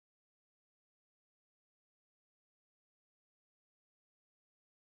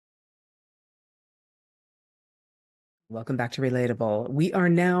Welcome back to Relatable. We are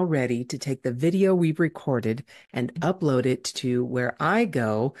now ready to take the video we've recorded and upload it to where I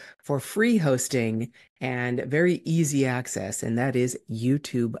go for free hosting and very easy access, and that is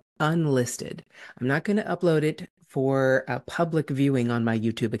YouTube Unlisted. I'm not going to upload it for a public viewing on my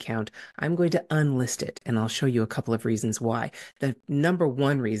YouTube account. I'm going to unlist it, and I'll show you a couple of reasons why. The number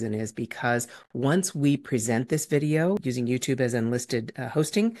one reason is because once we present this video using YouTube as unlisted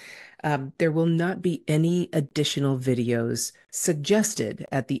hosting, there will not be any additional videos suggested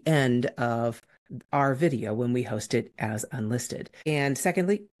at the end of our video when we host it as unlisted. And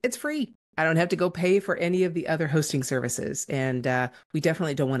secondly, it's free. I don't have to go pay for any of the other hosting services. And we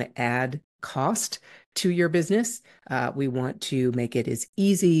definitely don't want to add cost to your business. We want to make it as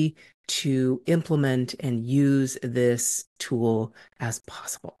easy to implement and use this tool as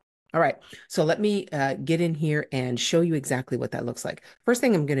possible. All right, so let me get in here and show you exactly what that looks like. First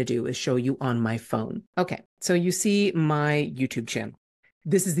thing I'm going to do is show you on my phone. Okay, so you see my YouTube channel.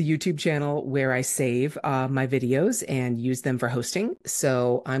 This is the YouTube channel where I save my videos and use them for hosting.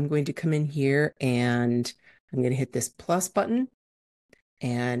 So I'm going to come in here and I'm going to hit this plus button.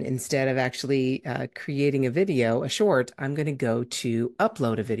 And instead of actually creating a video, a short, I'm going to go to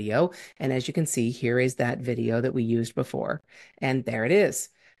upload a video. And as you can see, here is that video that we used before. And there it is.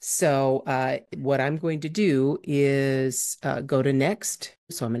 So what I'm going to do is go to next.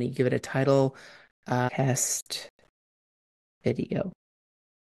 So I'm going to give it a title, test video.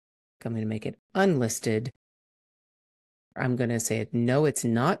 I'm going to make it unlisted. I'm going to say, no, it's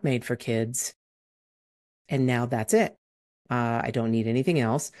not made for kids. And now that's it. I don't need anything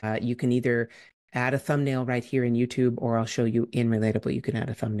else. You can either add a thumbnail right here in YouTube, or I'll show you in Relatable. You can add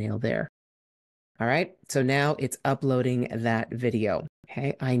a thumbnail there. All right, so now it's uploading that video.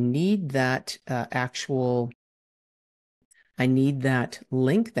 Okay, I need that I need that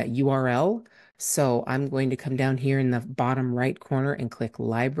link, that URL. So I'm going to come down here in the bottom right corner and click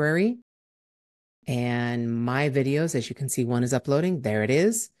Library. And my videos, as you can see, one is uploading. There it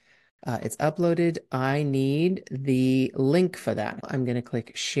is. It's uploaded. I need the link for that. I'm going to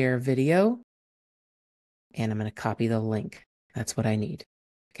click Share Video, and I'm going to copy the link. That's what I need.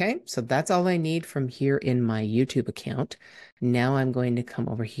 Okay, so that's all I need from here in my YouTube account. Now I'm going to come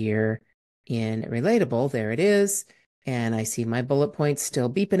over here in Relatable. There it is. And I see my bullet points still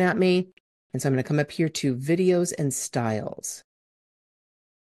beeping at me. And so I'm going to come up here to Videos and Styles.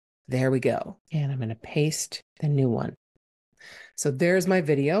 There we go. And I'm going to paste the new one. So there's my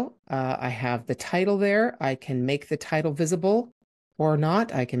video. I have the title there. I can make the title visible or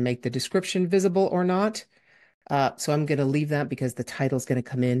not. I can make the description visible or not. So I'm going to leave that because the title is going to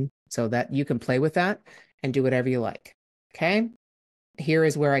come in, so that you can play with that and do whatever you like. Okay. Here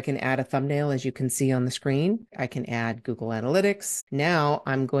is where I can add a thumbnail, as you can see on the screen. I can add Google Analytics. Now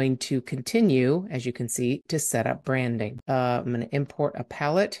I'm going to continue, as you can see, to set up branding. I'm going to import a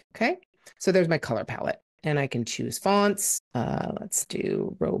palette. Okay. So there's my color palette. And I can choose fonts. Let's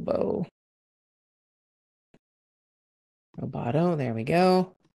do Roboto. There we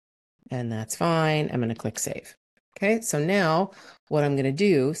go. And that's fine. I'm going to click Save. Okay, so now what I'm going to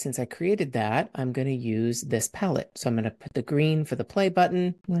do, since I created that, I'm going to use this palette. So I'm going to put the green for the play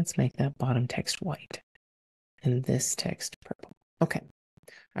button. Let's make that bottom text white and this text purple. Okay.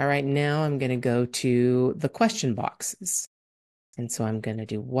 All right, now I'm going to go to the question boxes. And so I'm going to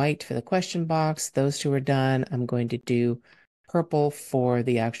do white for the question box. Those two are done. I'm going to do purple for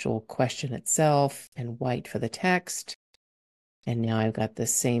the actual question itself and white for the text. And now I've got the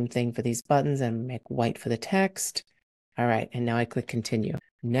same thing for these buttons, and make white for the text. All right, and now I click continue.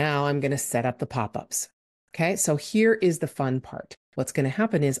 Now I'm going to set up the pop-ups. Okay, so here is the fun part. What's going to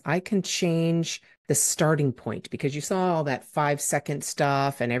happen is I can change the starting point, because you saw all that 5-second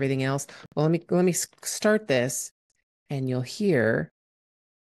stuff and everything else. Well, let me start this, and you'll hear.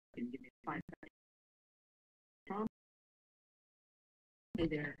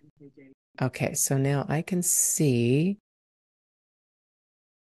 Okay, so now I can see.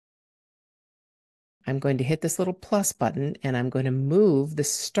 I'm going to hit this little plus button, and I'm going to move the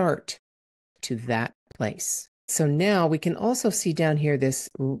start to that place. So now we can also see down here this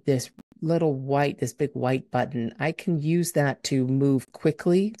little white, this big white button. I can use that to move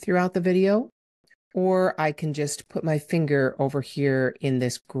quickly throughout the video, or I can just put my finger over here in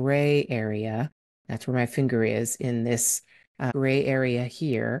this gray area. That's where my finger is, in this gray area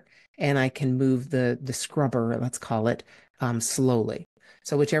here, and I can move the scrubber, let's call it, slowly.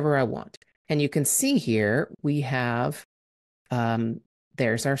 So whichever I want. And you can see here, we have,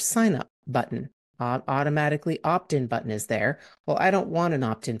 there's our sign up button automatically opt-in button is there. Well, I don't want an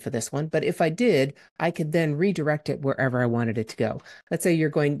opt-in for this one, but if I did, I could then redirect it wherever I wanted it to go. Let's say you're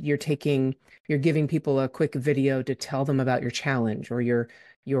giving people a quick video to tell them about your challenge or your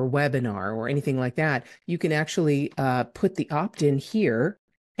webinar or anything like that. You can actually put the opt-in here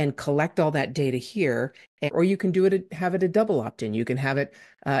and collect all that data here, or you can have it a double opt-in. You can have it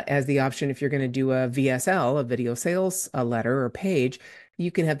as the option if you're going to do a VSL, a video sales letter or page. You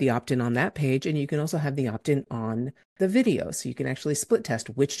can have the opt-in on that page, and you can also have the opt-in on the video. So you can actually split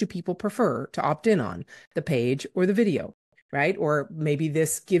test which do people prefer to opt in on, the page or the video, right? Or maybe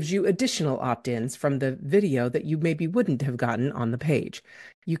this gives you additional opt-ins from the video that you maybe wouldn't have gotten on the page.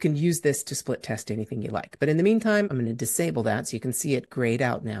 You can use this to split test anything you like. But in the meantime, I'm going to disable that so you can see it grayed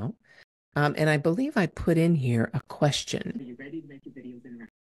out now. And I believe I put in here a question. Are you ready to make your videos interactive?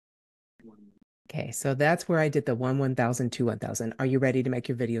 Okay, so that's where I did the 1,000, 2, 1,000. Are you ready to make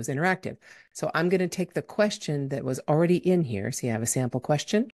your videos interactive? So I'm going to take the question that was already in here. See, I have a sample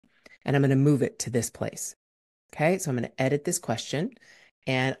question, and I'm going to move it to this place. Okay, so I'm going to edit this question,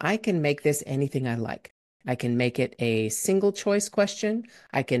 and I can make this anything I like. I can make it a single choice question.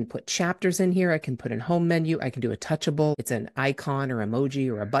 I can put chapters in here. I can put in home menu. I can do a touchable. It's an icon or emoji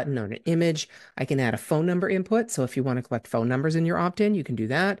or a button or an image. I can add a phone number input. So if you want to collect phone numbers in your opt-in, you can do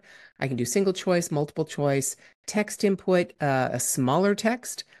that. I can do single choice, multiple choice, text input, a smaller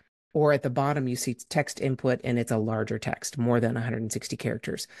text, or at the bottom you see text input and it's a larger text, more than 160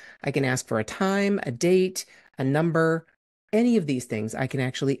 characters. I can ask for a time, a date, a number. Any of these things I can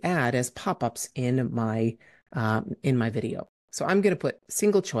actually add as pop-ups in my video. So I'm going to put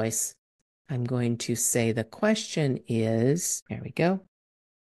single choice. I'm going to say the question is, there we go.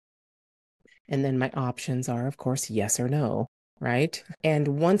 And then my options are, of course, yes or no, right? And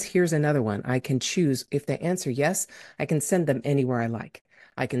here's another one. I can choose, if they answer yes, I can send them anywhere I like.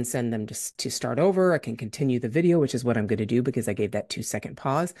 I can send them to start over. I can continue the video, which is what I'm going to do because I gave that 2-second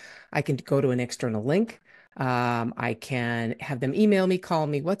pause. I can go to an external link. I can have them email me, call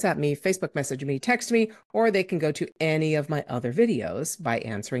me, WhatsApp me, Facebook message me, text me, or they can go to any of my other videos by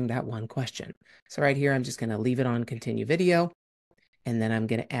answering that one question. So right here, I'm just going to leave it on continue video. And then I'm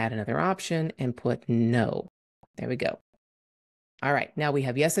going to add another option and put no. There we go. All right, now we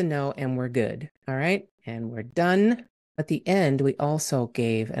have yes and no, and we're good. All right, and we're done. At the end, we also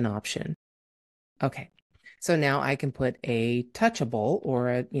gave an option. Okay, so now I can put a touchable or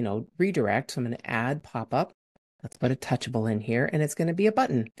a, redirect. So I'm going to add pop-up. Let's put a touchable in here, and it's going to be a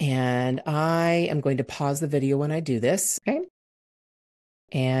button. And I am going to pause the video when I do this, okay?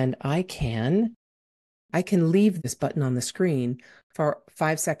 And I can leave this button on the screen for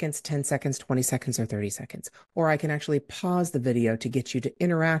 5 seconds, 10 seconds, 20 seconds, or 30 seconds. Or I can actually pause the video to get you to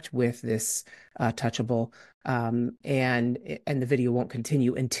interact with this touchable, and the video won't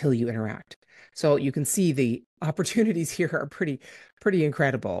continue until you interact. So you can see the opportunities here are pretty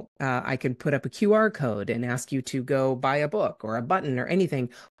incredible. I can put up a QR code and ask you to go buy a book or a button or anything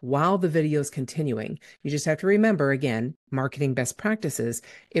while the video is continuing. You just have to remember, again, marketing best practices.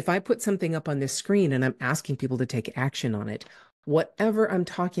 If I put something up on this screen and I'm asking people to take action on it, whatever I'm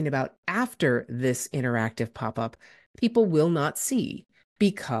talking about after this interactive pop-up, people will not see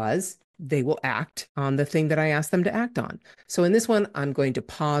because they will act on the thing that I asked them to act on. So in this one, I'm going to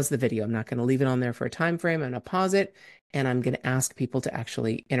pause the video. I'm not going to leave it on there for a time frame. I'm going to pause it, and I'm going to ask people to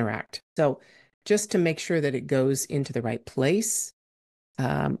actually interact. So just to make sure that it goes into the right place,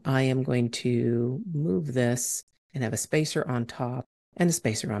 I am going to move this and have a spacer on top and a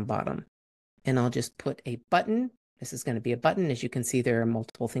spacer on bottom. And I'll just put a button. This is going to be a button. As you can see, there are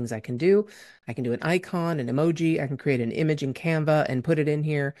multiple things I can do. I can do an icon, an emoji. I can create an image in Canva and put it in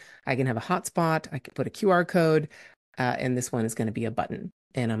here. I can have a hotspot. I can put a QR code. And this one is going to be a button.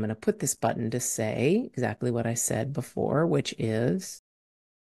 And I'm going to put this button to say exactly what I said before, which is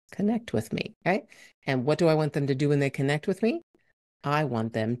connect with me. Okay. And what do I want them to do when they connect with me? I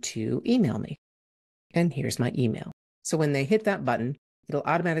want them to email me. And here's my email. So when they hit that button, it'll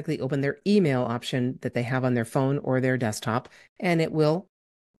automatically open their email option that they have on their phone or their desktop, and it will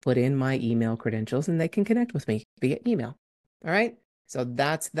put in my email credentials and they can connect with me via email. All right, so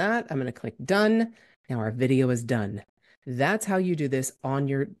that's that. I'm going to click done. Now our video is done. That's how you do this on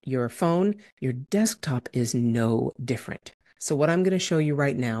your phone. Your desktop is no different. So what I'm going to show you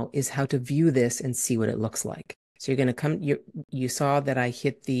right now is how to view this and see what it looks like. So you're going to come, you saw that I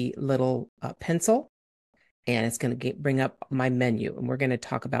hit the little pencil, and it's going to bring up my menu. And we're going to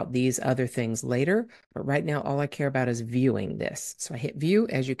talk about these other things later. But right now, all I care about is viewing this. So I hit view.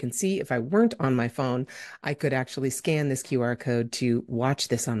 As you can see, if I weren't on my phone, I could actually scan this QR code to watch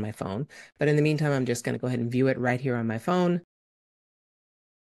this on my phone. But in the meantime, I'm just going to go ahead and view it right here on my phone.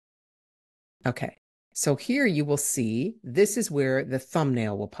 Okay, so here you will see this is where the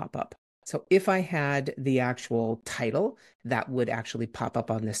thumbnail will pop up. So if I had the actual title, that would actually pop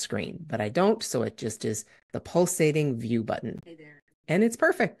up on the screen, but I don't, so it just is the pulsating view button. Hey there. And it's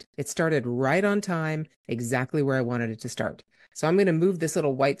perfect. It started right on time, exactly where I wanted it to start. So I'm going to move this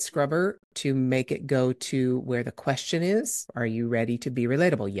little white scrubber to make it go to where the question is. Are you ready to be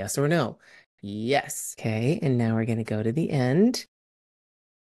relatable? Yes or no? Yes. Okay, and now we're going to go to the end.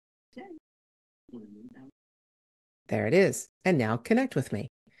 There it is. And now connect with me.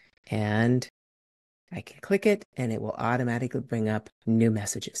 And I can click it and it will automatically bring up new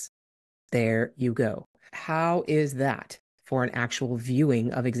messages. There you go. How is that for an actual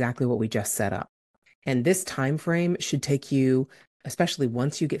viewing of exactly what we just set up? And this time frame should take you, especially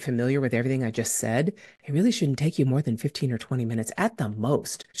once you get familiar with everything I just said, it really shouldn't take you more than 15 or 20 minutes at the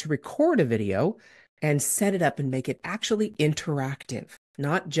most to record a video and set it up and make it actually interactive,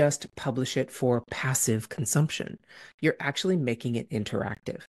 not just publish it for passive consumption. You're actually making it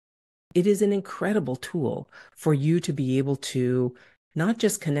interactive. It is an incredible tool for you to be able to not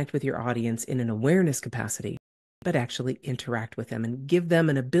just connect with your audience in an awareness capacity, but actually interact with them and give them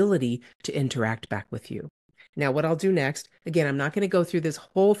an ability to interact back with you. Now, what I'll do next, again, I'm not going to go through this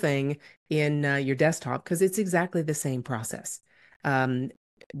whole thing in your desktop because it's exactly the same process.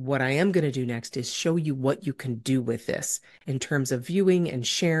 What I am going to do next is show you what you can do with this in terms of viewing and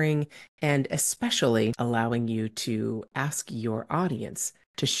sharing, and especially allowing you to ask your audience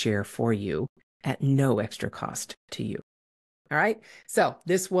to share for you at no extra cost to you. All right, so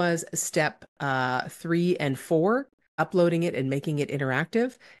this was step 3 and 4, uploading it and making it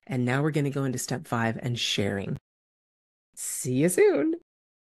interactive. And now we're going to go into step 5 and sharing. See you soon.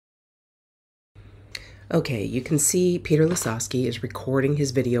 Okay, you can see Peter Lasowski is recording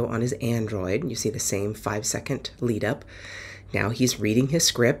his video on his Android. You see the same 5-second lead up. Now he's reading his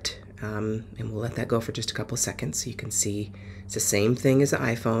script, and we'll let that go for just a couple seconds so you can see it's the same thing as the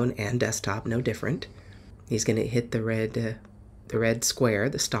iPhone and desktop, no different. He's going to hit the red square,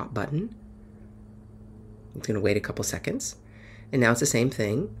 the stop button. He's going to wait a couple seconds. And now it's the same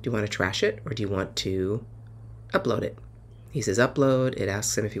thing. Do you want to trash it or do you want to upload it? He says upload. It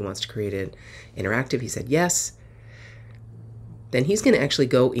asks him if he wants to create it interactive. He said yes. Then he's going to actually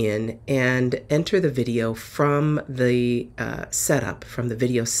go in and enter the video from the setup, from the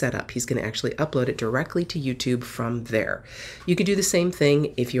video setup. He's going to actually upload it directly to YouTube from there. You could do the same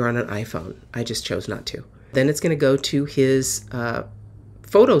thing if you're on an iPhone. I just chose not to. Then it's going to go to his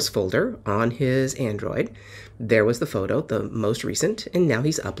Photos folder on his Android. There was the photo, the most recent, and now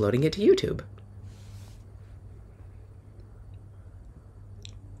he's uploading it to YouTube.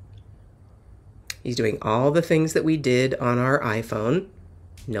 He's doing all the things that we did on our iPhone.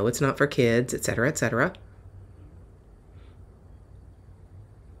 No, it's not for kids, etc., etc.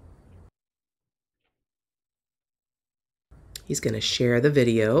 He's going to share the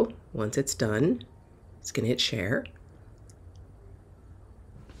video. Once it's done, he's going to hit share.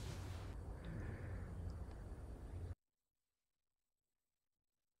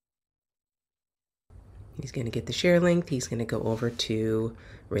 He's going to get the share link. He's going to go over to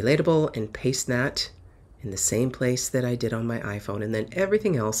Relatable and paste that in the same place that I did on my iPhone. And then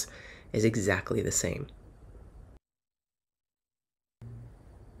everything else is exactly the same.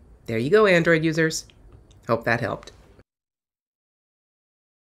 There you go, Android users. Hope that helped.